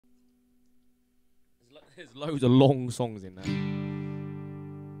There's loads of long songs in there.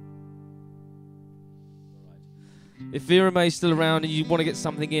 If Vera May's still around and you want to get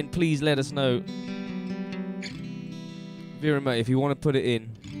something in, please let us know. Vera May, if you want to put it in,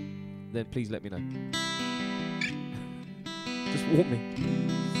 then please let me know. Just warn me.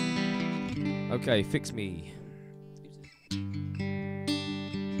 Okay, Fix Me.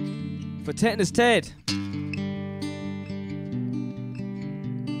 For Tetanus Ted.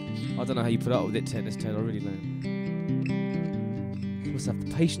 I don't know how you put up with it, Tetanus Ted, I really don't. You must have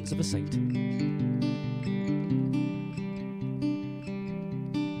the patience of a saint.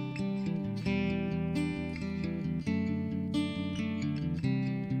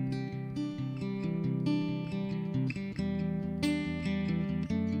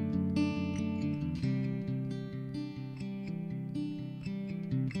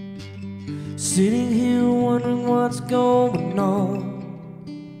 Sitting here wondering what's going on.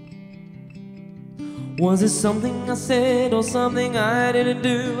 Was it something I said or something I didn't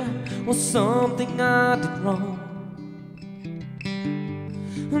do or something I did wrong?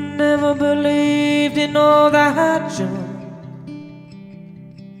 I never believed in all that junk,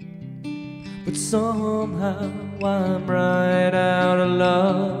 but somehow I'm right out of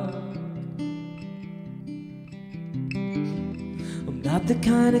luck. I'm not the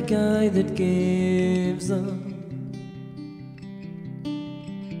kind of guy that gives up,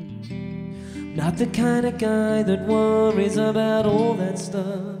 not the kind of guy that worries about all that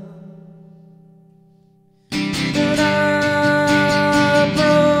stuff. But I'm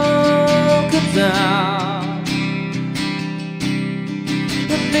broken down,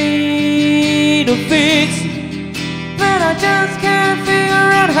 I need a fix, but I just can't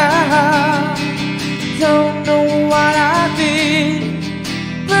figure out how. Don't know what I did,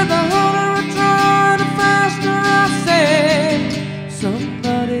 but the harder I try, the faster I say,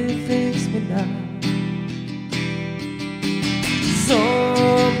 somebody fix me now.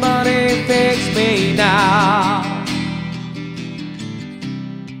 Somebody fix me now,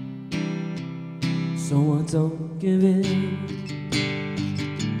 so I don't give in.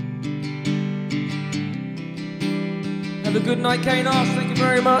 Have a good night, Kanosh. Thank you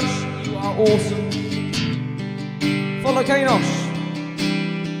very much. You are awesome. Follow Kanosh.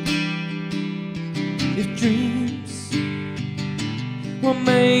 If dreams were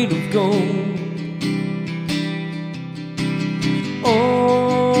made of gold,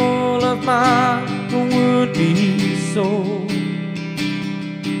 all of mine would be sold.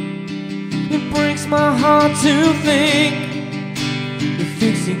 It breaks my heart to think that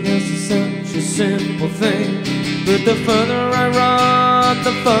fixing us is such a simple thing, but the further I run,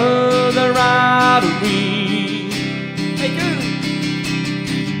 the further out of reach. Hey, good.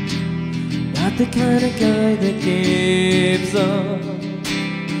 Not the kind of guy that gives up,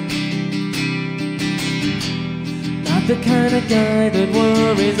 not the kind of guy that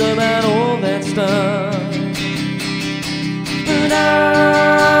worries about all that stuff. But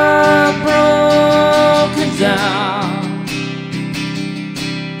I'm broken down,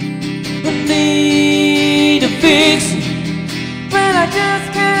 I need a fix, but I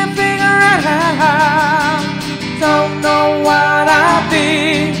just can't figure out how. Don't know what I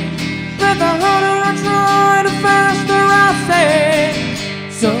did, but the harder I try, the faster I say,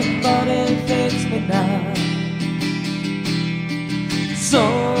 somebody fix me now.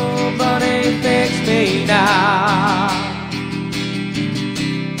 Somebody fix me now,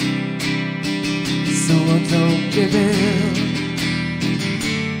 so I don't give in.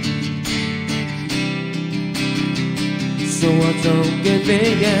 So I don't give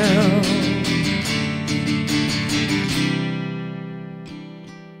in.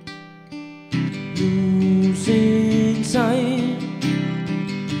 Losing sight,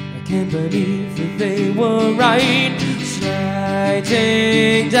 I can't believe that they were right.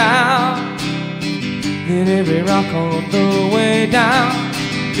 Sliding down, hit every rock on the way down.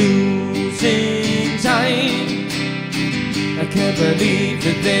 Losing time, I can't believe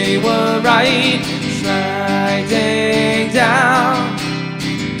that they were right. Sliding down,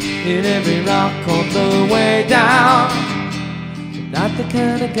 hit every rock on the way down. Not the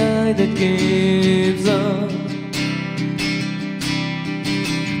kind of guy that gives up,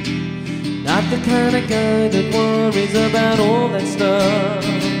 not the kind of guy that worries about all that stuff.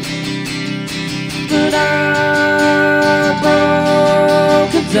 But I'm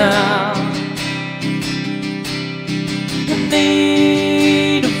broken down, I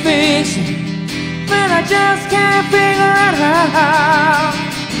need a fix, but I just can't figure out how.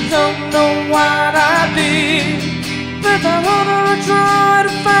 Don't know what I did, but the harder I try,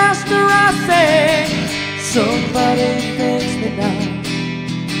 the faster I say, somebody fix me now.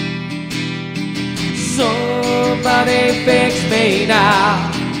 Somebody fix me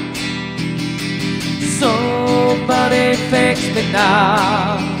now. Somebody fix me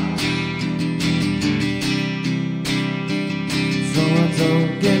now. So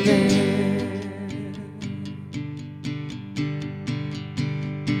don't give in.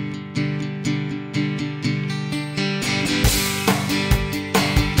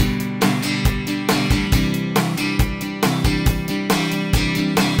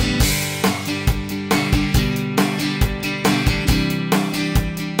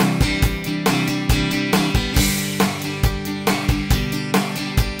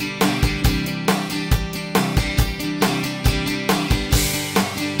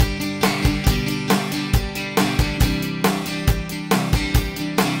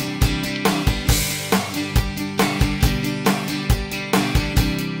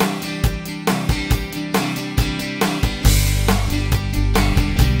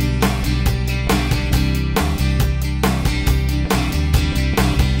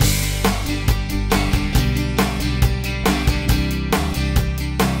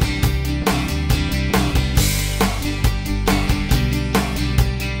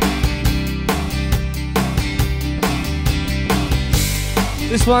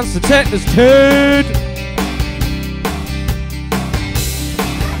 This one's the tetanus turd.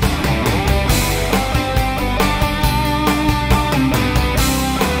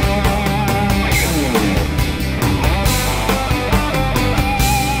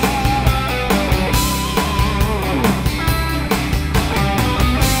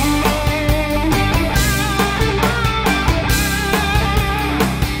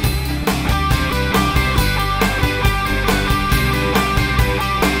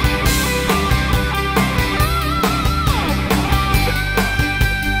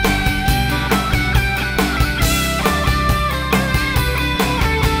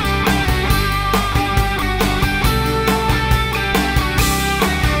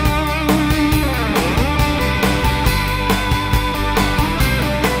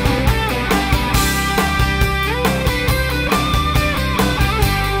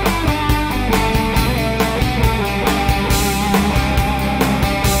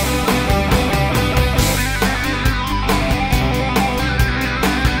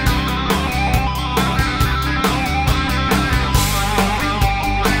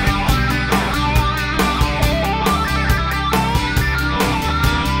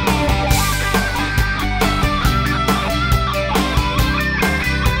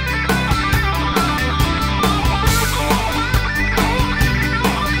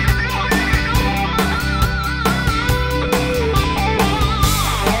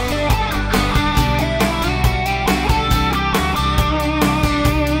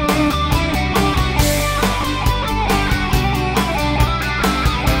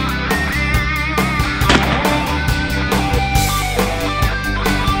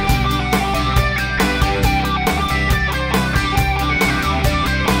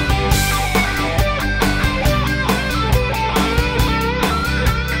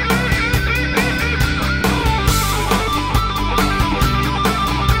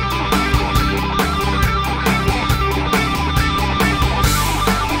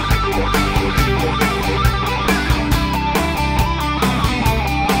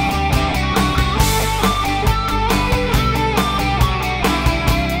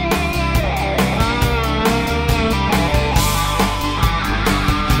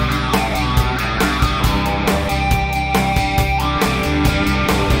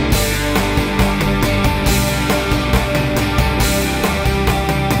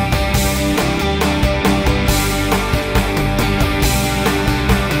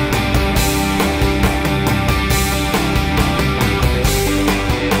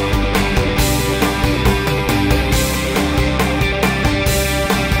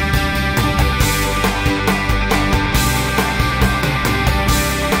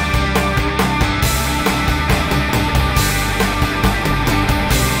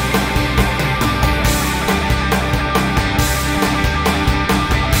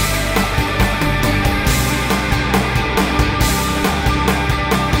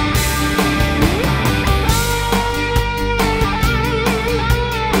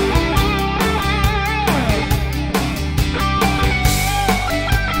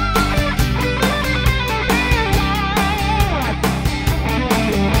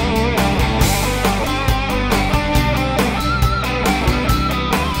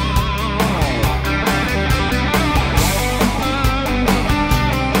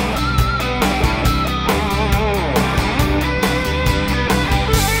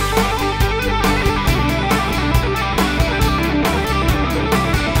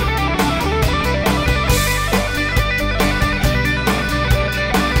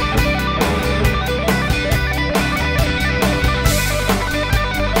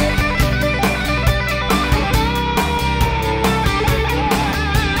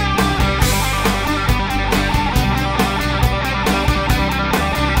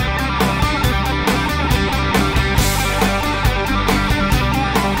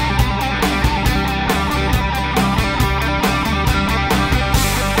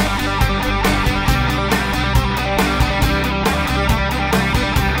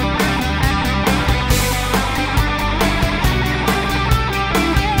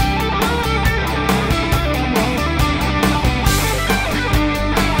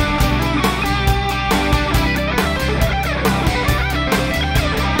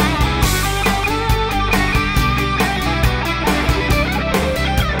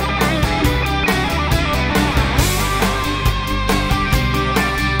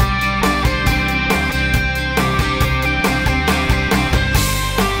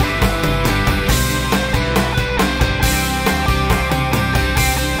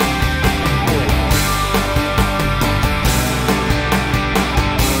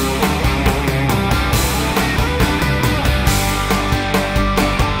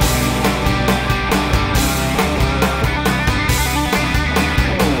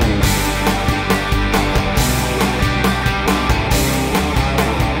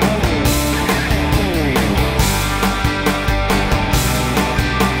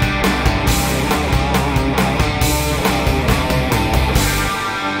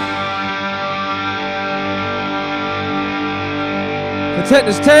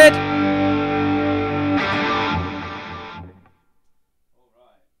 Tetanus Ted.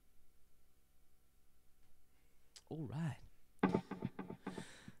 All right.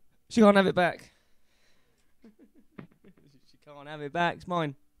 She can't have it back. She can't have it back. It's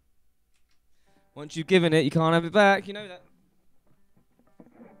mine. Once you've given it, you can't have it back. You know that.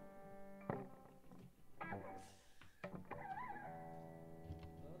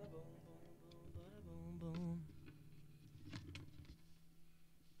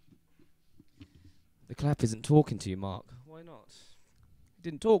 The clap isn't talking to you, Mark. Why not? It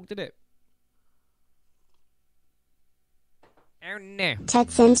didn't talk, did it? Oh no.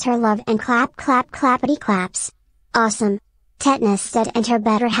 Ted sends her love and clap clap clappity claps. Awesome. Tetanus said and her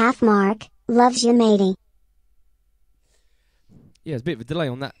better half Mark, loves you matey. Yeah, there's a bit of a delay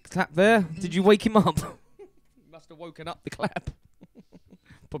on that clap there. Did you wake him up? You must have woken up the clap.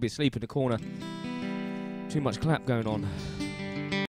 Probably asleep in the corner. Too much clap going on.